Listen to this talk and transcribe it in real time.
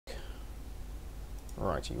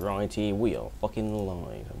Righty, we are fucking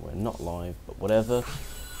live. And we're not live, but whatever.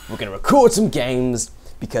 We're gonna record some games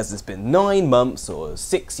because it's been 9 months or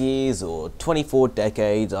 6 years or 24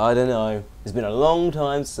 decades, I don't know. It's been a long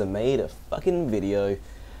time since I made a fucking video.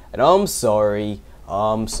 And I'm sorry.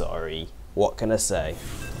 What can I say?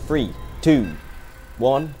 3, 2,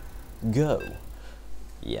 1, go.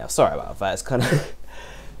 Yeah, sorry about that. It's kind of...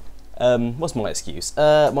 what's my excuse?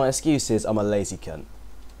 My excuse is I'm a lazy cunt.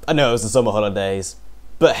 I know it's the summer holidays,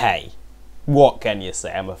 but hey, what can you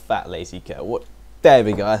say? I'm a fat lazy cunt. What? There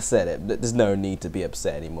we go, I said it. There's no need to be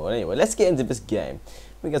upset anymore. Anyway, let's get into this game.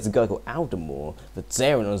 We got a guy called Aldemore. The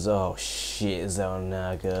Terraners. Oh shit,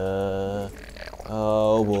 Zelnaga.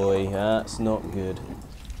 Oh boy, that's not good.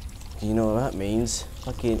 Do you know what that means?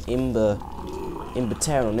 Fucking Imber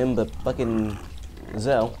Terran, Imber fucking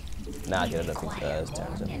Zel. Nah, I don't think it's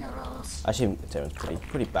Terran. Actually, Terran's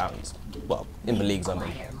pretty balanced. Well, in the leagues, I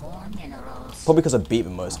mean. Probably because I beat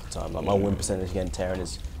them most of the time. Like my win percentage against Terran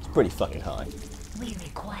is pretty fucking high. We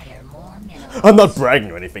require more minerals. I'm not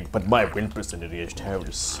bragging or anything, but my win percentage against Terran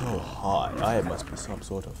is so high. I must be some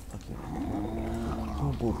sort of fucking...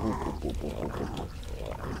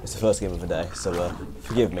 It's the first game of the day, so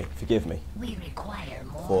forgive me. We require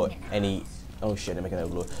more For minerals. any... Oh shit, I'm making an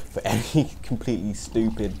overlord. For any completely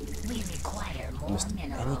stupid... We require more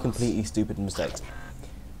minerals. Any completely stupid mistakes.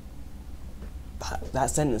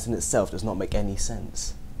 That sentence in itself does not make any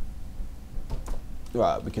sense.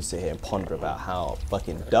 Right, we could sit here and ponder about how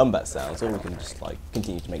fucking dumb that sounds, or we can just like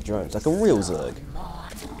continue to make drones like a real Zerg.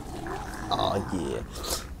 Oh yeah.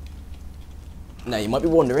 Now you might be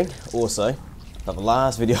wondering also that the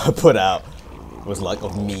last video I put out was like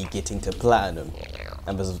of me getting to platinum,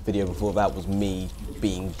 and this video before that was me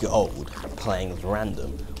being gold, playing as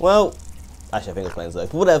random. Well, actually I think I was playing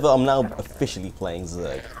Zerg, but whatever, I'm now officially playing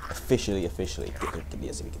Zerg. Officially. Get the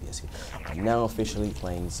SV. I'm now officially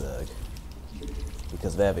playing Zerg.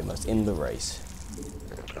 Because they're the most in the race.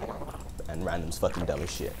 And random's fucking dumb as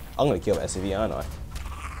shit. I'm gonna kill SCV, aren't I?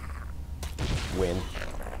 Win.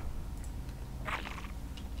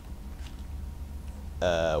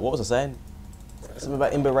 What was I saying? Something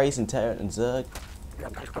about Imber Race and Terran and Zerg.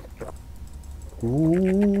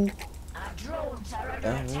 Ooh. Our drones are under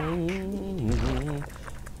attack.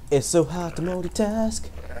 It's so hard to multitask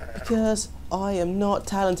because I am not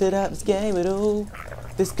talented at this game at all.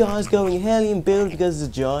 This guy's going hellion build because he's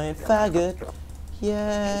a giant faggot.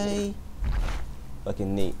 Yay.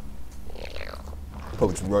 Fucking neat.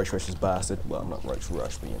 Probably just Roach Rush this bastard. Well, not Roach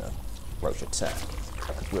Rush, but you know, Roach Attack.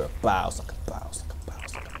 We're a bows like a bows.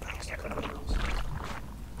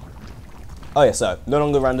 Oh yeah, so, no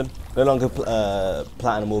longer random. No longer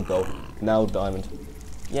platinum or gold. Now diamond.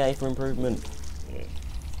 Yay for improvement.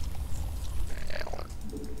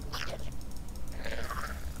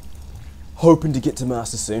 Hoping to get to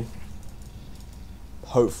Masters soon.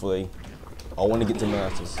 Hopefully. I want to get to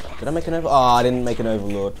Masters. Did I make an Overlord? Ah, I didn't make an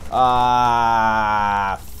Overlord.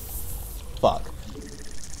 Ah, fuck.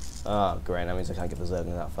 Ah, great. That means I can't get the Zerg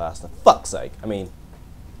that fast. For fuck's sake. I mean,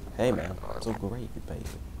 hey man, it's all great, baby.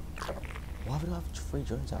 Why would I have 3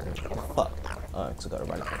 drones out here? What the fuck? Oh, because I got a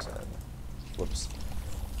random outside. Whoops.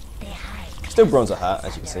 Still bronze a hat,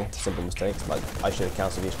 as you can see. Simple mistakes. Like, I should have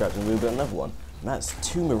cancelled these straps and rebuilt another one. And that's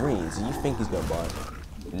 2 Marines. Do you think he's going to buy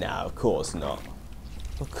me? Nah, of course not.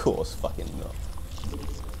 Of course fucking not.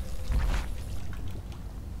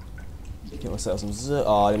 Get myself some Zerg.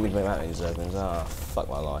 Oh, I didn't mean to make that many Zerglings. Ah, fuck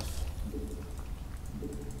my life.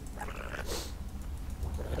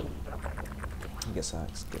 Get some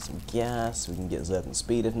gas. We can get Zerg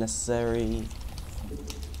speed if necessary.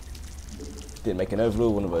 Didn't make an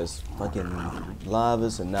Overlord, one of those fucking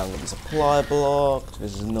lavas, and now I'm going to be supply blocked.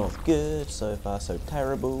 This is not good. So far, so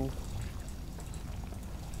terrible.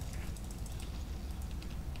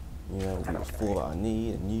 You know, we'll be 4 that I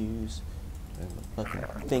need and use. And the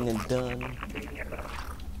fucking thing is done.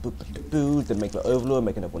 Boo. Then make my Overlord,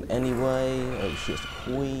 make another one anyway. Oh shit, it's the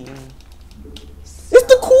Queen. It's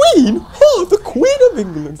the Queen! Oh, the Queen of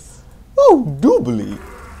England! Oh, doubly!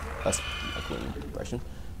 That's a Queen impression.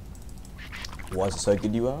 Why is it so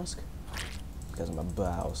good, you ask? Because of my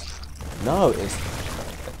bows. No, it's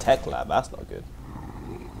a tech lab. That's not good.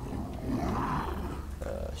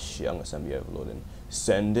 Shit, I'm gonna send the Overlord in.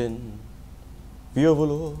 Send in the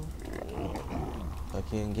Overlord. I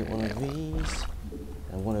can get one of these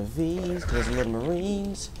and one of these. There's a lot of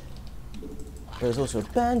Marines. There's also a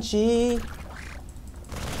Banshee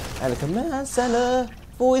and a command center.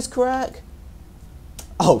 Voice crack.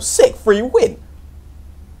 Oh, sick! Free win.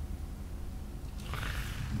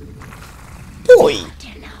 Boy!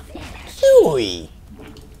 Boy!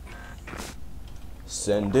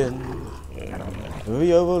 Send in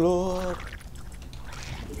the Overlord.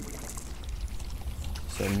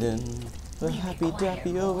 Send in the happy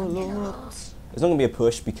dappy Overlord. It's not gonna be a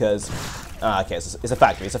push because okay, it's a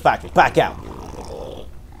factory. It's a factory. Back out.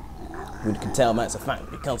 We can tell, man, it's a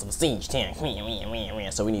factory. It comes from a siege tank.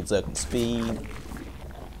 So we need certain speed.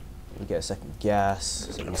 We get a second gas.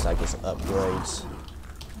 So we can start getting some upgrades.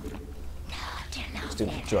 Still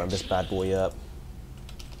drawing this bad boy up.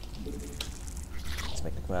 Let's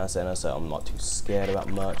make the command center so I'm not too scared about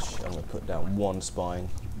much. I'm gonna put down one spine.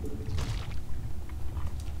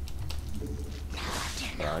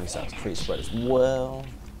 I need to have free spread as well.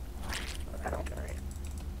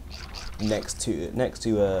 Next to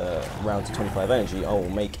rounds of 25 energy, I will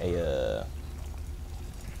make a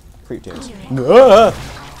creep tunes.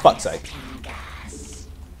 Fuck's sake.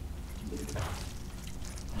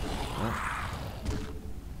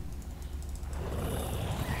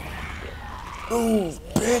 Move,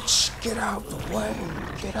 bitch! Get out the way!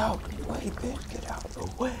 Get out the way, bitch! Get out the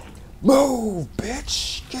way! Move,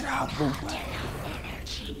 bitch! Get out the way!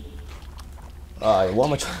 Alright, what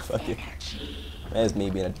am I trying to fucking... There's me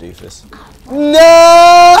being a doofus.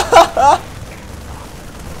 No!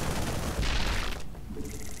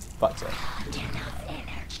 Fuck's sake.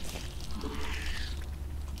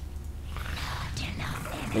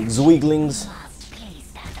 Like Zweiglings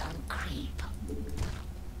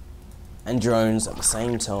and drones at the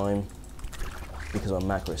same time because my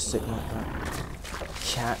macro is sick like that.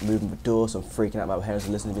 Cat moving the door, so I'm freaking out. My parents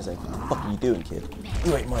are listening to me saying, "What the fuck are you doing, kid?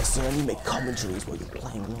 You ain't my son. You make commentaries while you're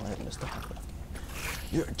playing live and stuff like that.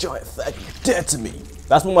 You're a giant faggot. You're dead to me."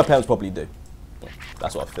 That's what my parents probably do.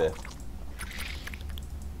 That's what I fear.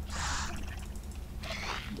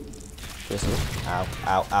 Ow,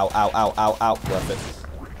 ow, ow, ow, ow, ow, ow. Worth it.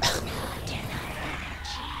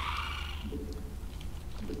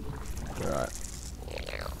 Alright.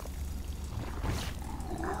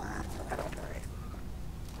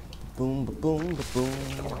 Boom, ba boom, ba boom.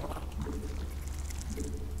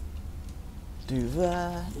 Do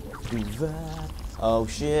that, do that. Oh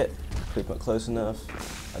shit. Creep not close enough.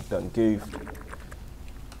 I've done goofed.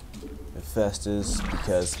 Infestors,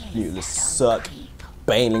 because Mutalists suck.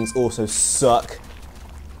 Banelings also suck.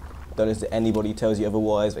 Don't listen to anybody who tells you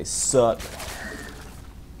otherwise, they suck.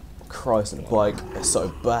 Christ on a bike, they're so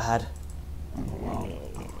bad.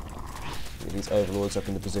 Get these overlords up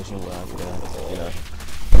in the position where I could, you know,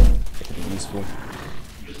 it could be useful.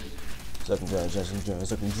 Second drone.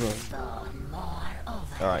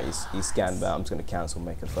 Alright, he's scanned out. I'm just gonna cancel,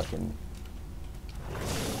 make a fucking.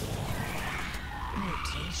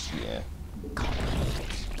 Yeah.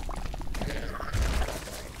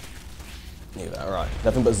 Yeah, alright.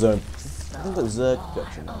 Nothing but zone. Nothing but Zerg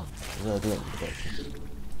production. Zerg production.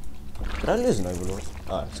 Did I lose an overlord?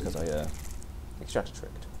 Oh, it's because I extractor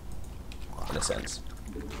tricked. In a sense.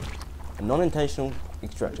 A non-intentional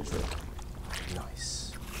extractor trick.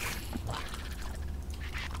 Nice.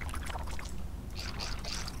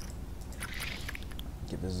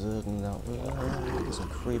 Get the Zerglings out there. Get some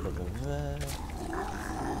creep over there.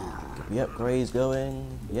 Get the upgrades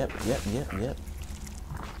going. Yep.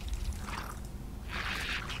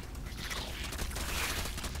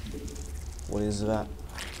 What is that?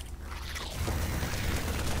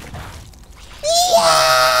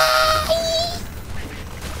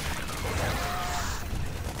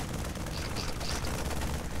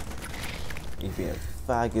 He's being a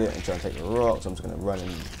faggot and trying to take the rocks. I'm just going to run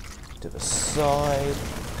him to the side.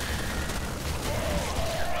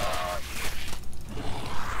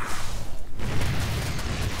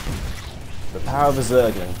 The power of a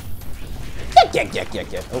Zergling.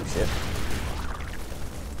 Yeah. Oh shit.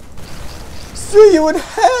 See you in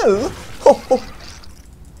hell!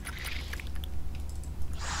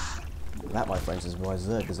 That, my friends, is why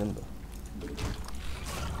Zerg is Imber.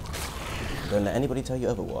 Don't let anybody tell you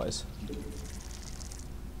otherwise. Do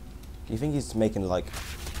you think he's making like...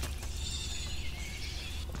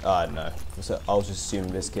 Oh, I don't know. So I was just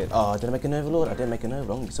assuming this kid... Oh, did I make an overlord? I didn't make an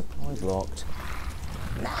overlord. I'm going to be supply blocked.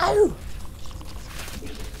 No!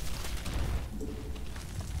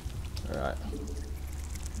 Alright.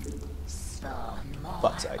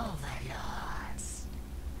 Fuck's sake.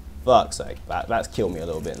 Fuck's sake. That's killed me a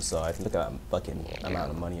little bit inside. Look at that fucking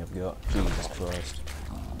amount of money I've got. Jesus Christ.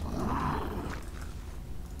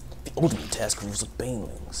 The ultimate task force of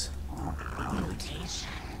banelings. Mutation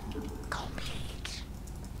complete.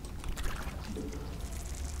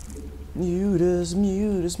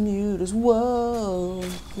 Mutas, whoa.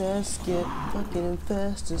 Let's get fucking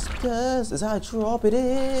infestors, cause that's how drop it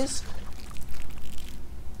is.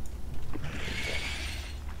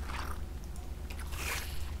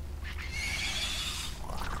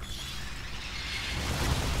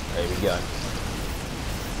 There we go.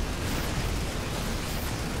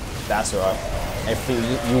 That's right.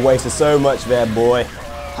 Everything you wasted so much there, boy.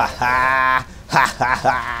 Ha ha! Ha ha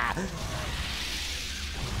ha!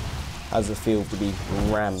 How does it feel to be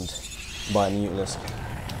rammed by a mutilus?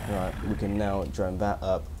 Right, we can now drone that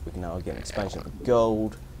up. We can now get an expansion of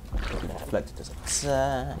gold. We can deflect his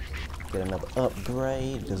attack. Get another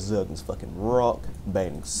upgrade. The Zerg's fucking rock.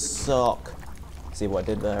 Baiting sock. See what I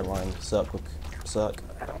did there? Rhyme suck with suck.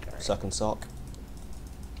 Suck and sock.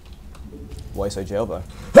 Why so jailbone?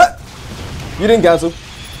 You didn't cancel.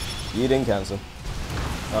 You didn't cancel.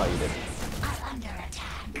 Oh, you did.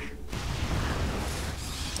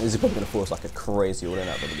 This is probably going to force like a crazy all in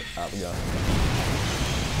out the gun.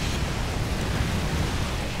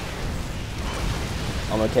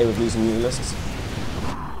 I'm okay with losing mutiluses.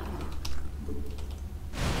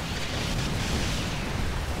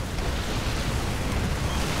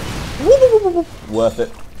 Worth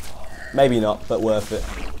it. Maybe not, but worth it.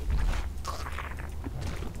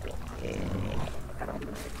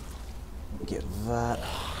 Get that.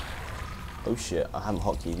 Oh shit, I haven't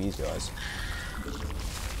hotkeyed these guys.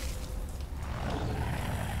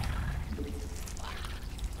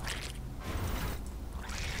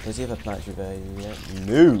 Does he have a planetary value yet?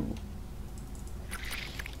 No!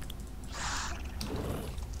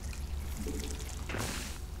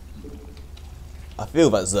 I feel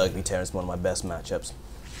that Zerg Terran is one of my best matchups.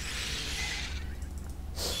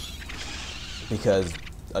 Because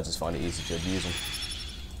I just find it easy to abuse him.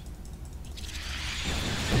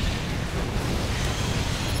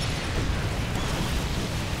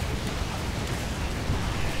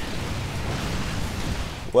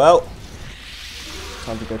 Well,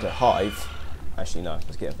 time to go to Hive. Actually, no,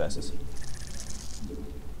 let's get Infestors.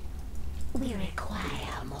 We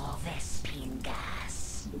require more Vespine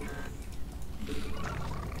gas.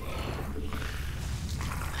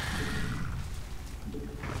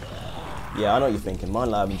 Yeah, I know what you're thinking. My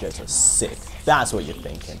lab injectors are sick. That's what you're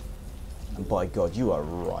thinking. And by God, you are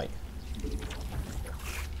right.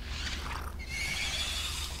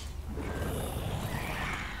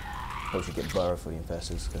 Probably should get Burrow for the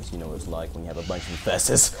Infestors, because you know what it's like when you have a bunch of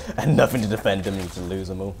Infestors and nothing to defend them and to lose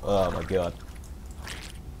them all. Oh my God.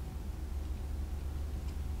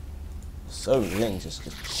 So Ling's just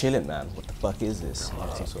chilling, man. What the fuck is this?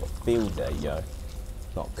 Like some sort of field day, yo.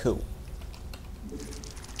 Not cool.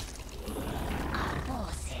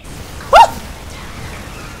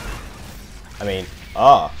 I mean,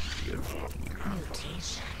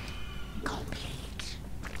 Mutation complete.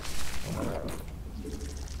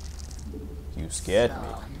 You scared me.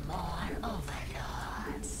 More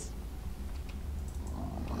overlords.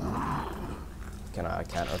 Can I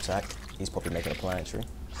counterattack? He's probably making a planetary.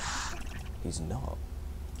 He's not.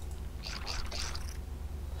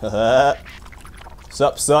 Haha.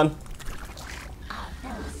 Sup, son? Our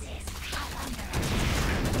forces are under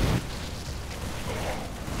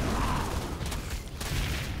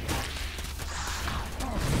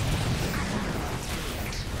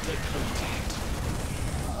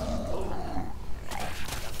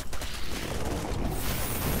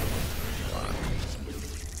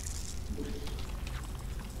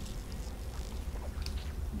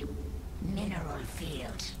mineral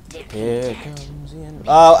field depleted. Here comes the end.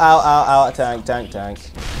 Oh, ow, ow, ow, tank, tank,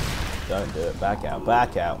 tank. Don't do it. Back out,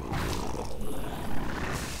 back out.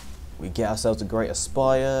 We get ourselves a Great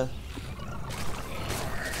Aspire.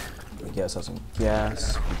 We get ourselves some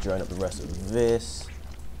gas. We drone up the rest of this.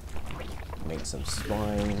 Make some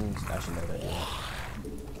spines. Actually, no, don't do that.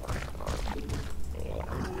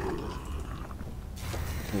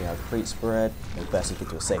 We have creep spread. Make best get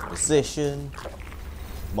to a safe position.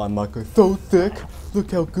 My mic is so thick.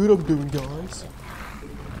 Look how good I'm doing, guys.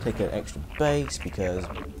 Take an extra base because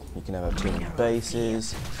you can have too many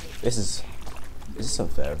bases. This is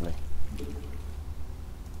unfair of me.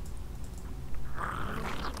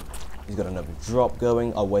 He's got another drop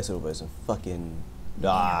going. I wasted all those and fucking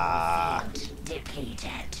Depleted.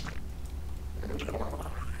 I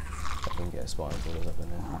can get a spine ballers up in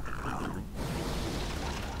there.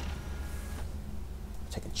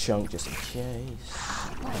 Take a chunk just in case.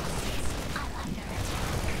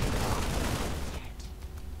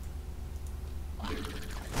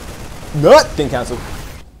 No! Didn't cancel.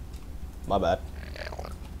 My bad.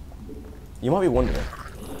 You might be wondering,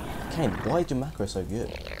 Cain, why is your macro so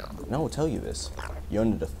good? And I will tell you this. You're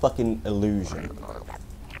under the fucking illusion.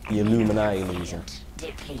 The Illuminati illusion.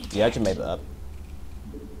 Yeah, I just made that up.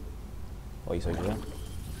 Why are you so good?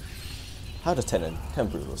 How does 10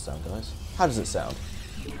 brutal sound, guys? How does it sound?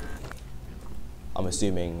 I'm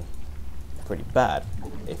assuming pretty bad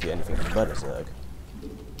if you're anything but a Zerg.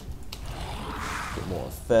 Get More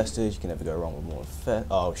infested. You can never go wrong with more infested.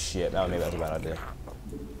 Oh shit, maybe that's a bad idea.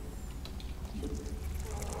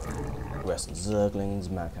 Rest on Zerglings,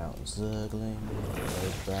 Mac out on Zergling.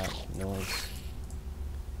 Load back, nice.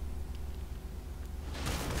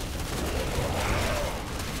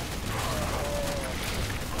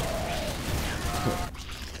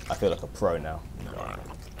 I feel like a pro now.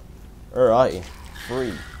 Alrighty.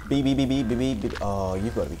 3. B. Oh,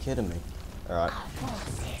 you've got to be kidding me. Alright.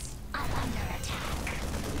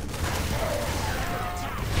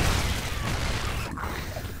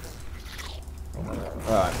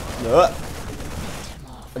 Alright.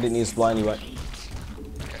 I didn't need to fly anyway.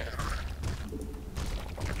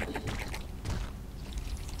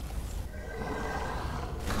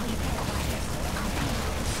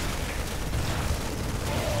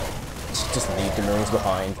 Just leave the Marines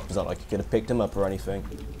behind. It's not like you could have picked them up or anything.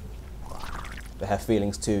 They have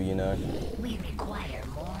feelings too, you know. We require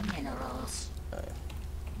more minerals. Oh,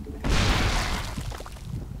 yeah.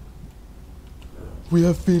 We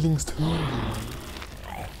have feelings too.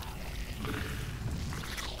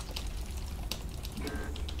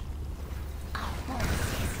 Our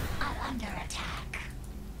forces are under attack.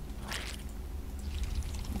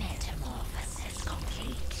 Metamorphosis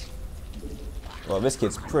complete. Well, this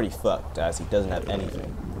kid's pretty fucked as he doesn't have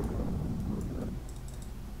anything.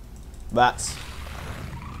 That's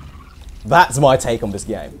my take on this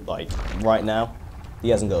game. Like, right now, he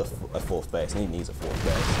hasn't got a fourth base, and he needs a fourth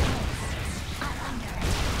base.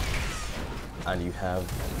 And you have...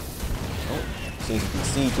 Oh, as soon as you can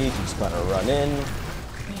siege it, you just kind of run in.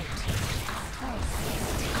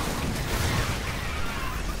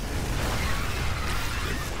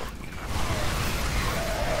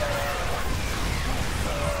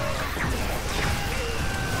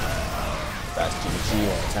 That's GG,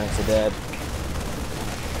 all the tanks are dead.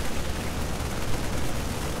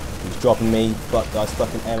 He's dropping me, fuck guys,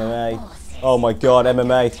 fucking MMA. Oh my god,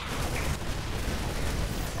 MMA.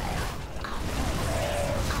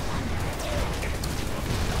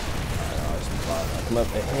 Come up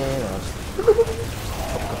here, I'll just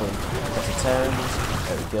pop a couple of terrans.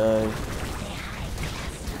 There we go.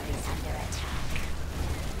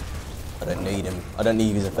 I don't need him. I don't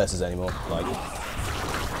need his infestors anymore. Like,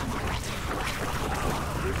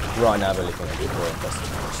 right now, they're looking at the infestors.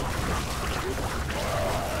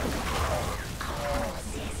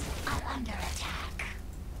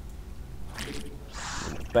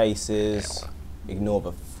 Bases. Ignore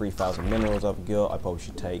the 3,000 minerals I've got. I probably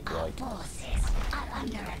should take like. I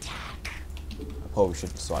probably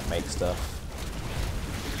should just like make stuff.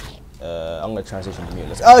 I'm gonna transition to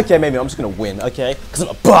mutants. Okay, maybe I'm just gonna win. Okay, because I'm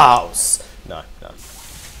a boss. No.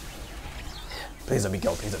 Please let me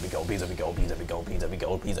go. Please let me go. Please let me go. Please let me go. Please let me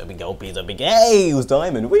go. Please let me go. Please let me go. Hey, it was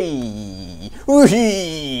diamond. Wee.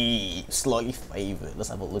 Slightly favoured. Let's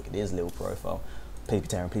have a look at his little profile. Please be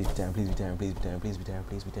Terran, please be Terran, please be Terran, please be Terran, please be Terran,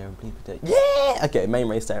 please be Terran, please be Terran. Yeah! Okay, main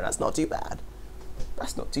race Terran, that's not too bad.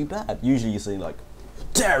 That's not too bad. Usually you see like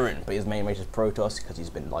Terran, but his main race is Protoss because he's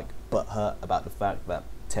been like butthurt about the fact that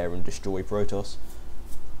Terran destroy Protoss.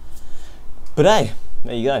 But hey,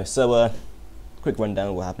 there you go. So quick rundown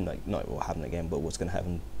of what happened, like not what happened again, but what's gonna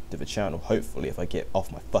happen to the channel. Hopefully if I get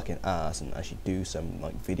off my fucking ass and actually do some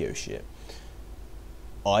like video shit,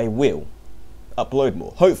 I will upload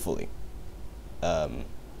more, hopefully.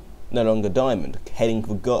 No longer Diamond, heading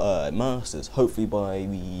for Masters, hopefully by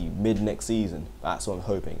the mid next season. That's what I'm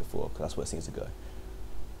hoping for, because that's where it seems to go.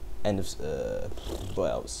 End of, what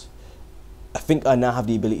else? I think I now have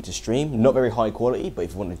the ability to stream, not very high quality, but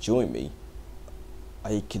if you want to join me,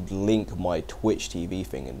 I could link my Twitch TV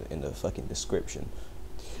thing in the fucking description.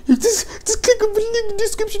 Just click on the link in the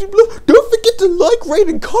description below. Don't forget to like, rate,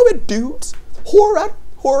 and comment, dudes. Whore out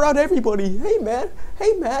everybody. Hey man,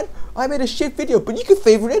 I made a shit video, but you can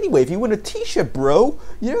favorite anyway if you want a t-shirt, bro.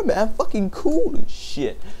 Yeah man, fucking cool and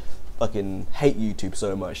shit. Fucking hate YouTube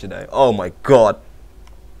so much today. Oh my god,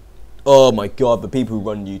 the people who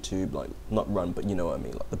run YouTube, like, not run, but you know what I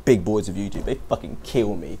mean, like the big boys of YouTube, they fucking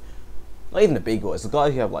kill me. Not even the big boys, the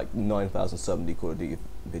guys who have like 9,070 Call of Duty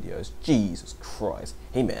videos. Jesus Christ.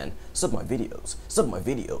 Hey man, sub my videos,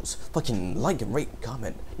 fucking like and rate and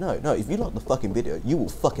comment. No, if you like the fucking video, you will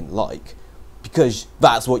fucking like, because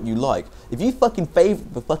that's what you like. If you fucking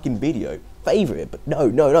favorite the fucking video, favorite it, but no,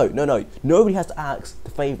 nobody has to ask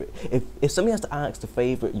to favorite. If somebody has to ask to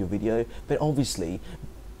favorite your video, then obviously,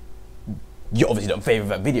 you obviously don't favourite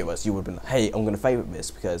that video, as you would have been like, hey, I'm going to favourite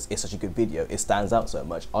this because it's such a good video, it stands out so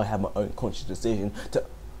much, I have my own conscious decision to...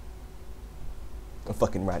 I'm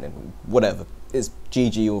fucking ranting, whatever, it's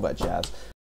GG, all that jazz.